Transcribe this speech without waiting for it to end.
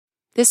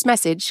This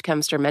message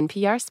comes from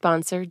NPR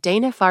sponsor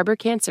Dana-Farber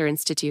Cancer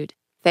Institute.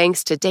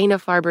 Thanks to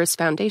Dana-Farber's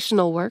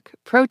foundational work,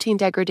 protein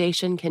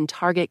degradation can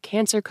target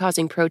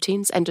cancer-causing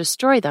proteins and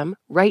destroy them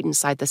right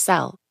inside the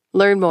cell.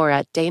 Learn more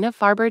at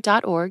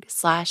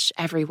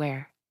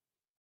danafarber.org/everywhere.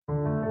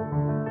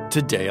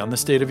 Today on the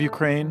State of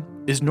Ukraine,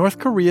 is North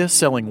Korea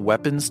selling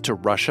weapons to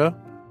Russia?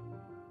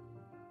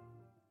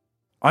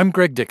 I'm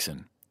Greg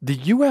Dixon. The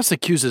U.S.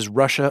 accuses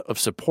Russia of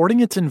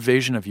supporting its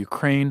invasion of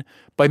Ukraine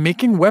by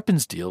making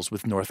weapons deals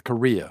with North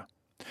Korea.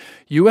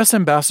 U.S.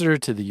 Ambassador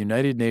to the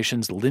United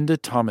Nations Linda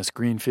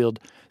Thomas-Greenfield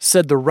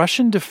said the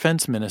Russian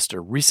defense minister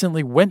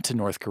recently went to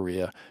North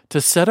Korea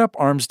to set up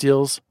arms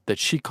deals that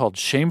she called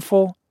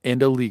shameful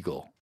and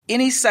illegal.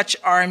 Any such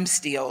arms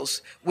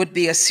deals would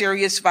be a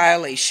serious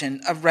violation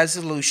of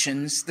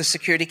resolutions the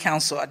Security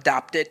Council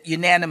adopted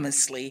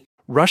unanimously.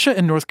 Russia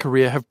and North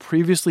Korea have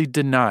previously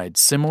denied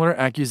similar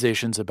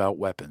accusations about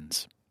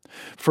weapons.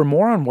 For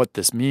more on what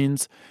this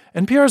means,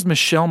 NPR's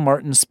Michelle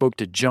Martin spoke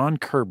to John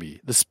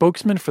Kirby, the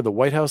spokesman for the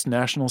White House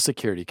National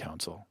Security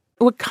Council.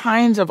 What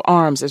kinds of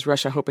arms is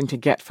Russia hoping to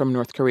get from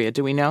North Korea?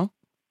 Do we know?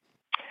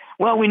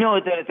 Well, we know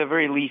that at the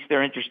very least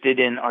they're interested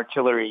in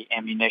artillery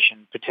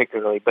ammunition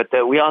particularly, but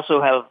we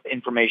also have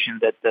information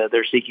that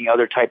they're seeking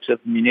other types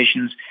of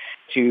munitions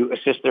to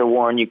assist their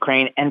war in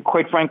Ukraine, and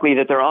quite frankly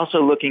that they're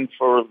also looking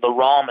for the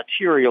raw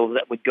materials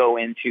that would go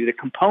into, the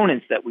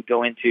components that would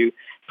go into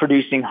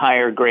producing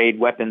higher grade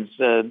weapons,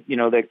 the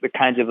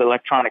kinds of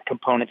electronic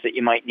components that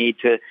you might need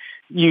to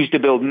use to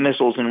build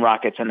missiles and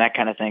rockets and that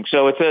kind of thing.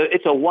 So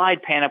it's a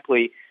wide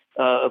panoply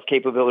of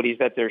capabilities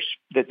that they're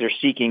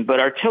seeking,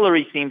 but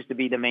artillery seems to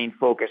be the main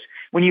focus.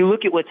 When you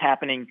look at what's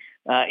happening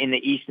in the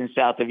east and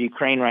south of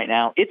Ukraine right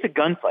now, it's a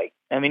gunfight.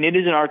 I mean, it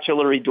is an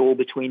artillery duel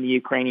between the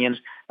Ukrainians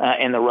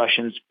and the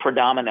Russians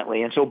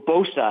predominantly, and so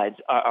both sides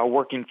are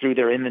working through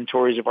their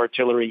inventories of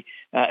artillery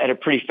at a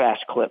pretty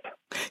fast clip.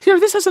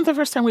 This isn't the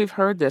first time we've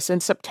heard this. In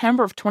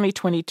September of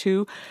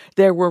 2022,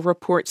 there were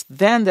reports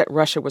then that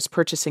Russia was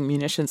purchasing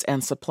munitions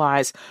and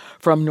supplies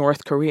from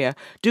North Korea.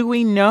 Do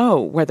we know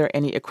whether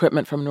any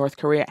equipment from North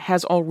Korea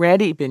has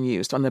already been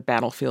used on the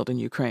battlefield in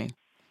Ukraine?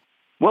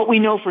 What we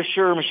know for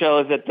sure, Michelle,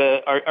 is that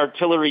the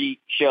artillery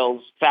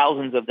shells,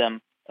 thousands of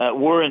them,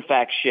 were in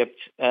fact shipped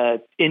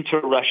into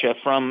Russia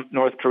from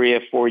North Korea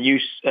for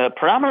use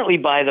predominantly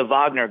by the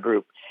Wagner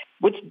Group.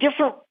 What's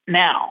different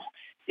now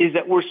is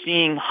that we're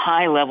seeing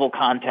high-level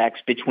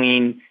contacts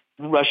between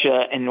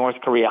Russia and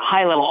North Korea,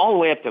 high level all the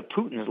way up to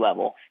Putin's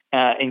level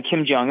and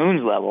Kim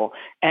Jong-un's level,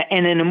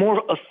 and in a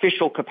more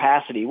official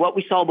capacity. What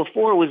we saw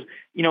before was,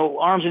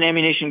 arms and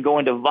ammunition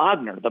going to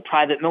Wagner, the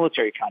private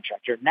military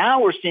contractor.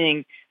 Now we're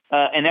seeing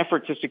an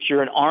effort to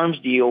secure an arms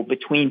deal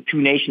between two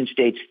nation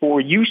states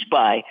for use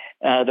by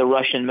the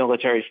Russian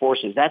military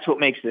forces. That's what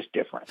makes this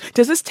different.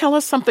 Does this tell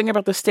us something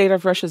about the state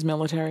of Russia's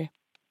military?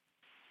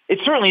 It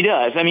certainly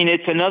does. I mean,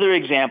 it's another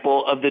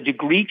example of the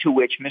degree to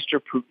which Mr.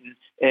 Putin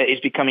is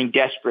becoming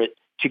desperate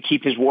to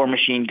keep his war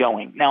machine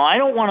going. Now, I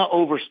don't want to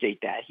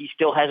overstate that. He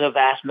still has a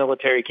vast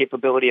military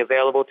capability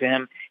available to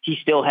him. He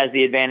still has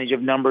the advantage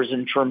of numbers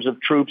in terms of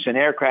troops and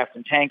aircraft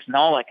and tanks and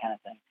all that kind of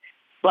thing.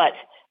 But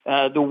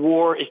the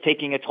war is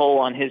taking a toll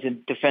on his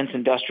defense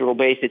industrial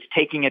base. It's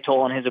taking a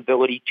toll on his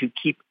ability to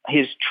keep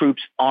his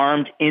troops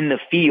armed in the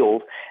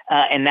field.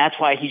 And that's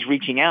why he's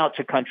reaching out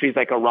to countries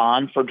like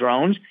Iran for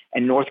drones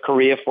and North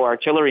Korea for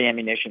artillery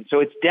ammunition. So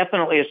it's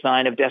definitely a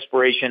sign of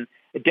desperation.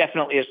 It's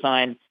definitely a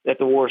sign that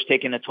the war is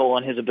taking a toll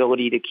on his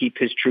ability to keep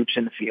his troops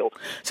in the field.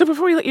 So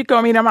before we let you go,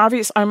 I mean,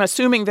 I'm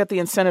assuming that the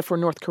incentive for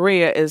North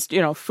Korea is,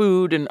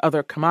 food and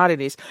other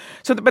commodities.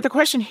 But the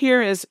question here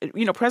is,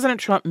 President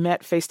Trump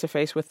met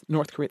face-to-face with the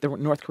North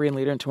Korean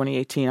leader in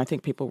 2018. I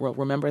think people will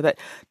remember that.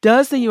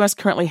 Does the U.S.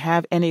 currently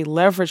have any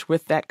leverage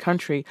with that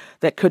country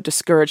that could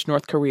discourage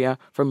North Korea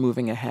from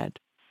moving ahead?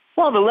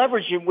 Well, the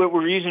leverage what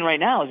we're using right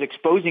now is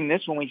exposing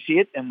this when we see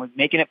it, and we're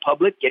making it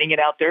public, getting it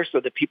out there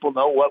so that people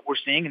know what we're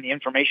seeing and the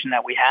information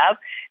that we have,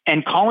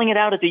 and calling it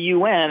out at the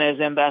UN, as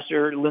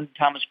Ambassador Linda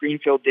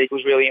Thomas-Greenfield did,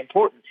 was really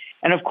important.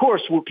 And of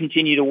course, we'll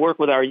continue to work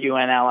with our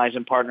UN allies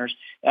and partners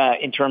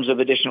in terms of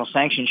additional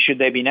sanctions should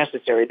they be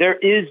necessary. There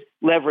is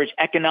leverage,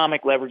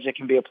 economic leverage that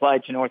can be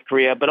applied to North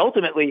Korea, but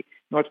ultimately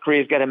North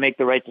Korea's got to make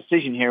the right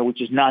decision here,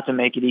 which is not to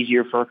make it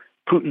easier for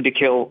Putin to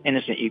kill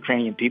innocent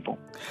Ukrainian people.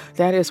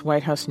 That is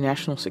White House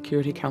National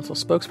Security Council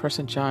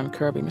spokesperson John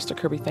Kirby. Mr.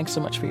 Kirby, thanks so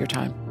much for your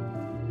time.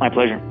 My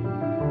pleasure.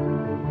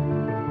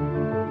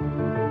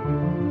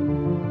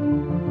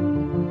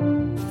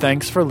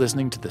 Thanks for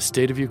listening to The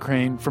State of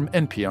Ukraine from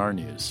NPR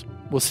News.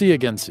 We'll see you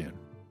again soon.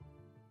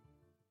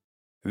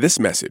 This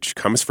message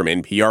comes from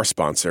NPR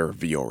sponsor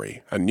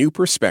Vuori, a new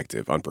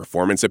perspective on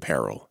performance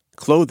apparel.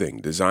 Clothing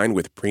designed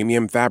with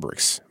premium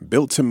fabrics,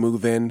 built to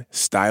move in,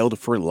 styled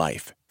for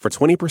life. For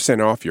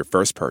 20% off your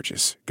first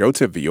purchase, go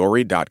to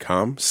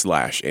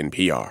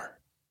vuori.com/NPR.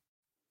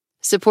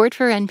 Support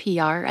for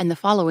NPR and the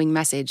following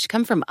message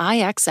come from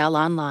IXL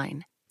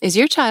Online. Is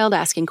your child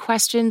asking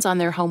questions on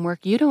their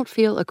homework you don't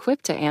feel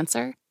equipped to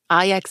answer?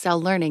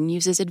 IXL Learning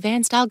uses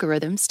advanced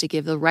algorithms to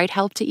give the right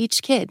help to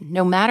each kid,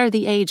 no matter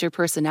the age or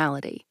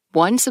personality.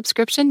 One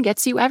subscription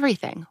gets you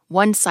everything.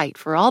 One site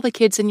for all the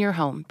kids in your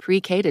home,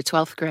 pre-K to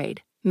 12th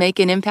grade. Make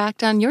an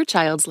impact on your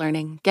child's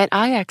learning. Get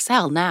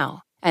IXL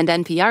now. And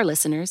NPR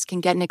listeners can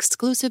get an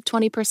exclusive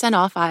 20%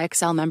 off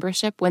IXL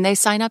membership when they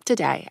sign up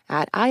today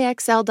at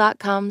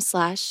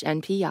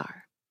IXL.com/NPR.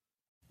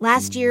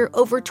 Last year,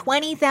 over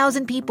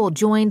 20,000 people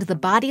joined the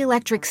Body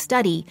Electric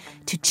study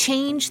to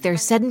change their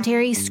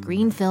sedentary,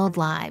 screen-filled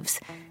lives.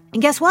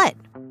 And guess what?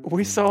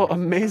 We saw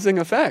amazing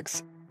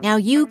effects. Now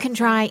you can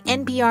try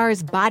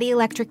NPR's Body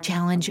Electric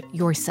Challenge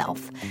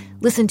yourself.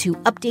 Listen to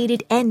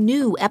updated and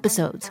new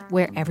episodes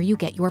wherever you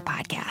get your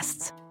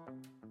podcasts.